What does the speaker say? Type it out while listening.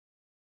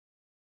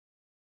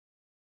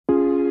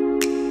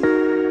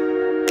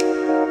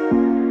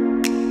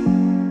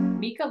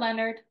Mika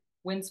Leonard,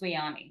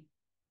 Winswiani,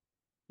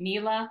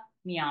 Nila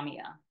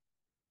Miamia.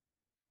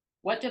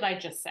 What did I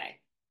just say?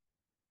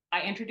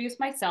 I introduced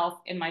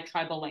myself in my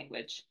tribal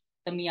language,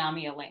 the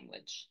Miamia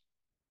language.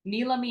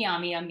 Nila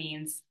Miamia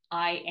means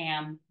I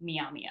am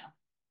Miamia.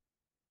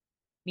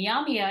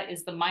 Miamia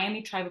is the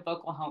Miami tribe of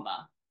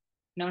Oklahoma,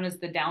 known as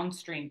the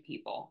Downstream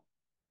people,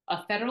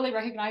 a federally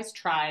recognized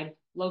tribe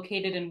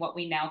located in what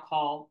we now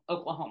call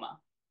Oklahoma.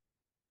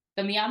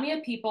 The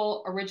Miamia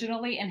people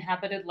originally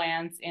inhabited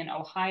lands in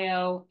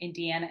Ohio,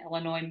 Indiana,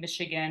 Illinois,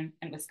 Michigan,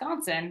 and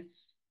Wisconsin,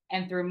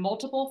 and through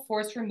multiple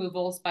forced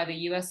removals by the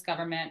US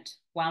government,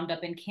 wound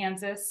up in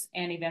Kansas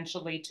and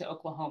eventually to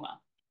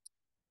Oklahoma.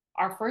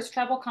 Our first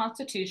tribal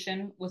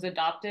constitution was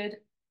adopted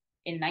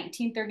in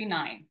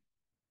 1939,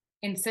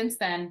 and since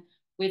then,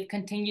 we've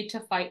continued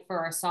to fight for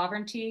our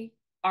sovereignty,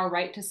 our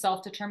right to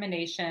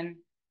self-determination,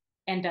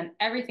 and done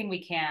everything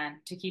we can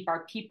to keep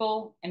our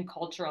people and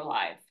culture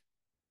alive.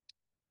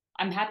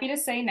 I'm happy to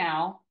say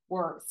now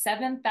we're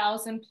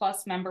 7,000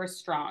 plus members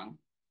strong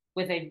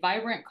with a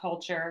vibrant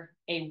culture,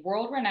 a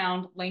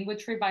world-renowned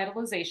language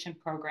revitalization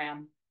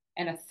program,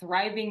 and a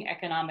thriving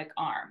economic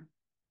arm,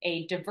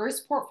 a diverse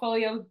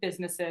portfolio of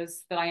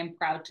businesses that I am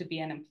proud to be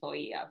an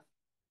employee of.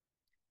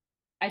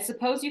 I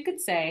suppose you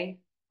could say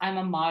I'm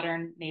a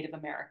modern Native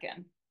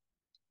American,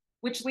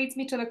 which leads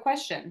me to the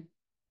question,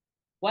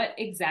 what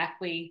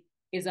exactly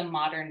is a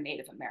modern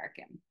Native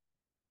American?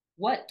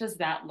 What does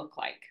that look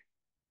like?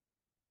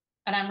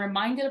 And I'm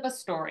reminded of a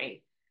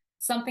story,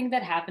 something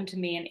that happened to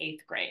me in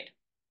 8th grade.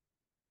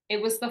 It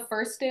was the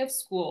first day of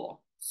school,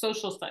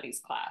 social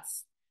studies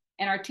class,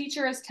 and our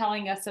teacher is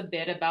telling us a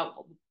bit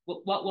about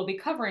what we'll be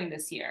covering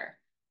this year.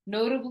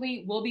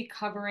 Notably, we'll be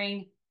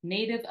covering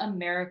Native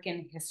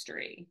American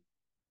history.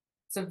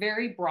 It's a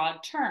very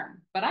broad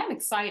term, but I'm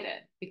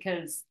excited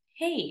because,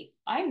 hey,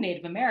 I'm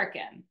Native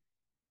American.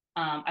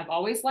 I've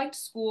always liked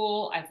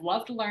school, I've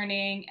loved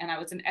learning, and I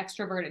was an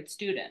extroverted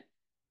student.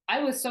 I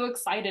was so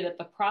excited at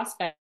the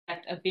prospect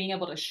of being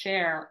able to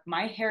share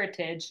my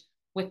heritage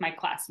with my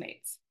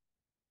classmates.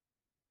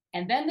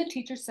 And then the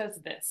teacher says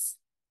this,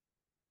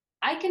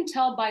 I can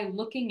tell by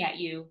looking at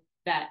you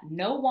that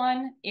no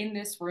one in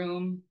this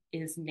room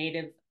is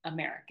Native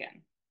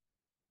American.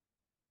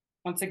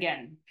 Once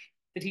again,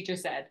 the teacher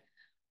said,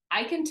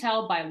 I can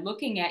tell by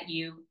looking at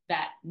you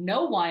that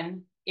no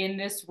one in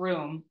this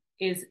room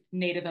is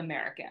Native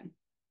American.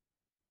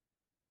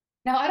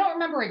 Now, I don't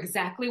remember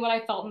exactly what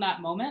I felt in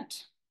that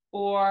moment,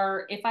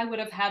 or if I would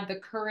have had the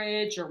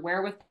courage or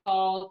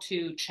wherewithal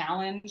to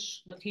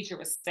challenge what the teacher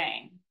was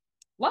saying.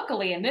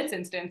 Luckily, in this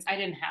instance, I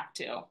didn't have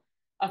to.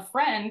 A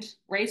friend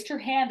raised her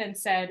hand and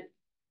said,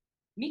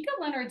 Mika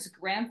Leonard's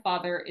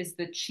grandfather is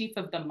the chief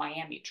of the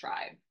Miami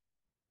tribe,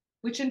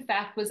 which in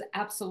fact was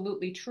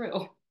absolutely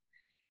true.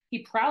 He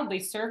proudly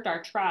served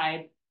our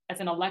tribe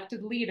as an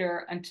elected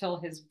leader until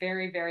his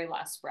very, very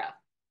last breath.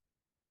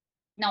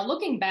 Now,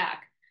 looking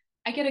back,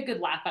 I get a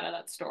good laugh out of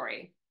that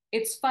story.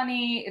 It's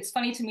funny. It's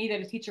funny to me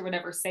that a teacher would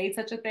ever say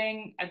such a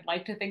thing. I'd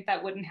like to think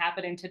that wouldn't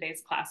happen in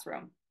today's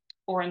classroom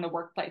or in the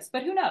workplace,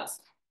 but who knows?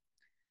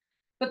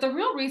 But the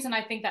real reason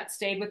I think that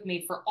stayed with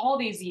me for all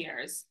these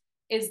years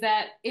is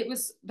that it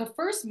was the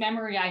first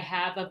memory I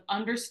have of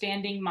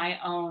understanding my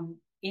own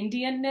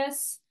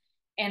Indianness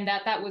and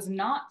that that was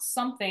not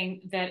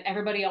something that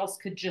everybody else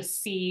could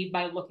just see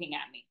by looking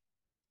at me.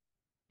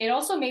 It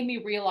also made me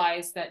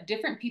realize that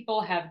different people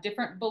have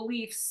different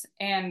beliefs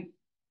and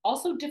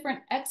also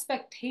different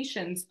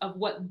expectations of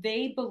what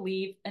they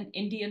believe an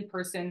Indian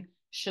person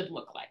should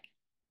look like.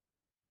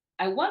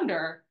 I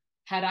wonder,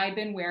 had I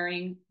been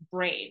wearing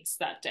braids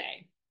that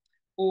day,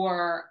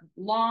 or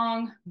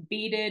long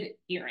beaded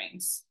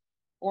earrings,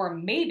 or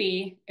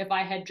maybe if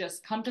I had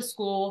just come to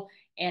school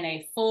in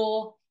a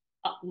full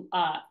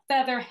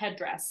feather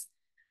headdress,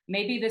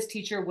 maybe this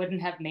teacher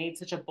wouldn't have made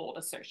such a bold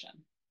assertion.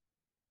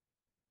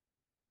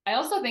 I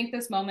also think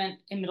this moment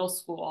in middle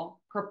school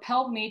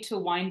propelled me to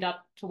wind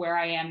up to where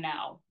I am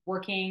now,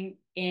 working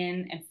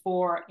in and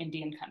for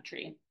Indian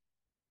country.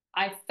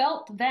 I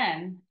felt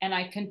then, and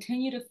I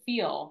continue to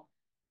feel,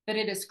 that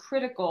it is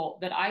critical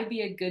that I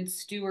be a good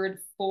steward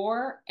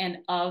for and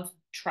of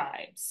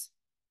tribes.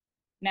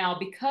 Now,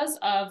 because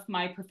of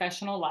my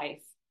professional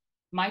life,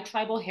 my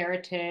tribal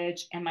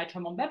heritage and my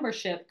tribal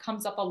membership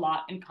comes up a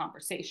lot in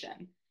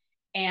conversation.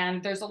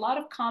 And there's a lot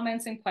of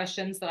comments and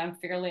questions that I'm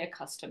fairly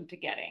accustomed to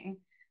getting.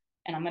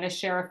 And I'm going to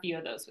share a few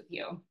of those with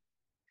you.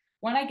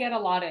 One I get a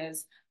lot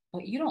is,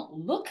 but you don't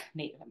look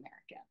Native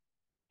American.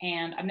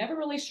 And I'm never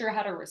really sure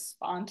how to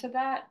respond to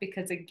that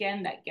because,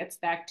 again, that gets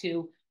back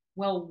to,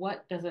 well,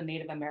 what does a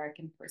Native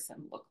American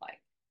person look like?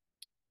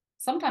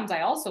 Sometimes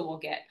I also will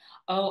get,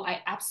 oh,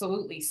 I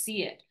absolutely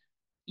see it.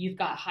 You've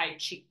got high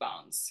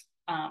cheekbones,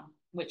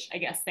 which I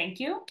guess, thank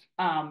you.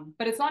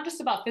 But it's not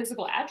just about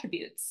physical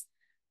attributes.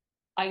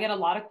 I get a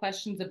lot of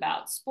questions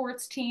about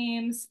sports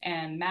teams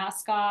and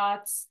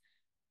mascots.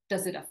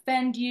 Does it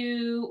offend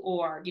you?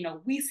 Or,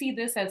 we see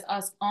this as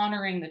us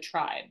honoring the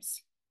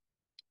tribes.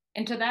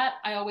 And to that,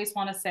 I always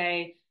want to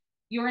say,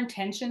 your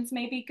intentions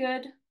may be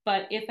good,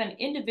 but if an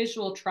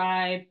individual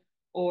tribe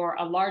or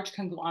a large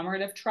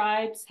conglomerate of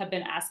tribes have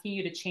been asking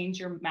you to change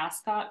your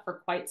mascot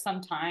for quite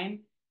some time,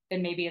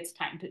 then maybe it's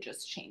time to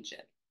just change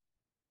it.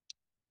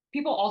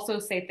 People also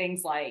say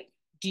things like,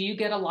 do you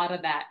get a lot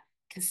of that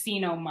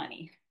casino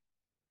money?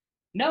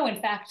 No,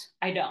 in fact,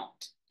 I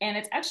don't. And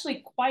it's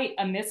actually quite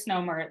a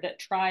misnomer that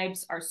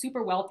tribes are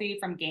super wealthy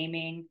from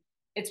gaming.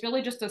 It's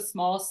really just a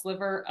small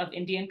sliver of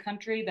Indian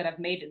country that have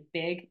made it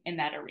big in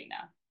that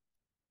arena.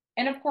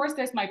 And of course,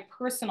 there's my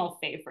personal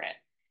favorite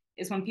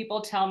is when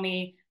people tell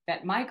me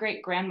that my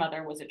great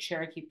grandmother was a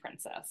Cherokee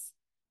princess.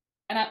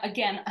 And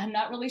again, I'm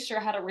not really sure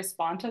how to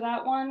respond to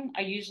that one.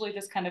 I usually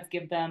just kind of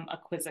give them a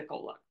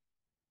quizzical look.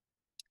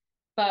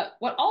 But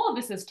what all of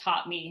this has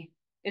taught me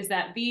is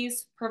that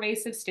these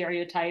pervasive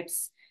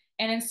stereotypes,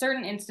 and in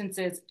certain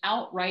instances,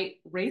 outright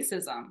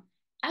racism,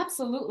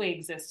 absolutely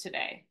exist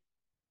today.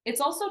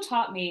 It's also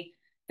taught me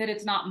that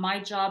it's not my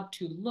job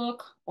to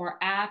look or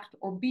act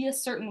or be a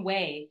certain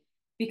way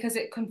because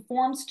it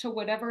conforms to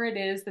whatever it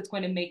is that's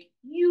going to make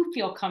you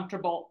feel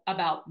comfortable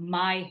about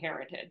my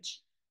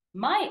heritage,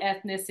 my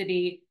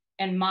ethnicity,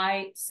 and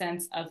my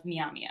sense of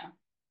Miamia.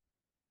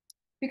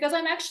 Because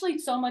I'm actually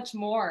so much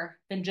more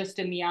than just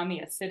a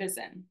Miamia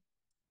citizen.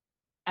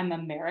 I'm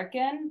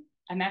American.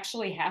 I'm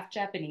actually half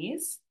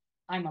Japanese.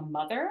 I'm a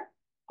mother,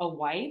 a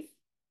wife,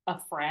 a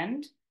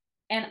friend,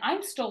 and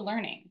I'm still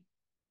learning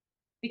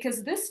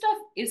because this stuff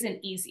isn't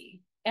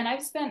easy. And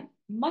I've spent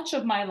much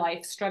of my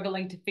life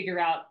struggling to figure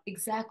out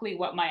exactly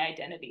what my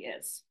identity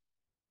is.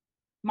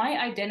 My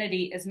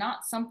identity is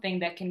not something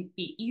that can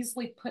be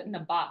easily put in a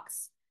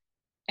box.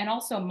 And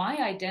also, my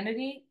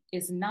identity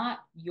is not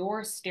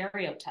your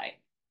stereotype.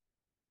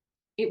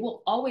 It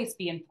will always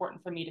be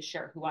important for me to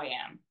share who I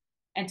am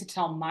and to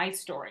tell my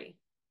story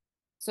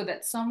so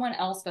that someone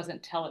else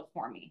doesn't tell it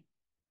for me.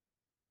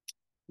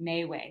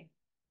 May way.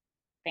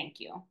 Thank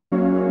you.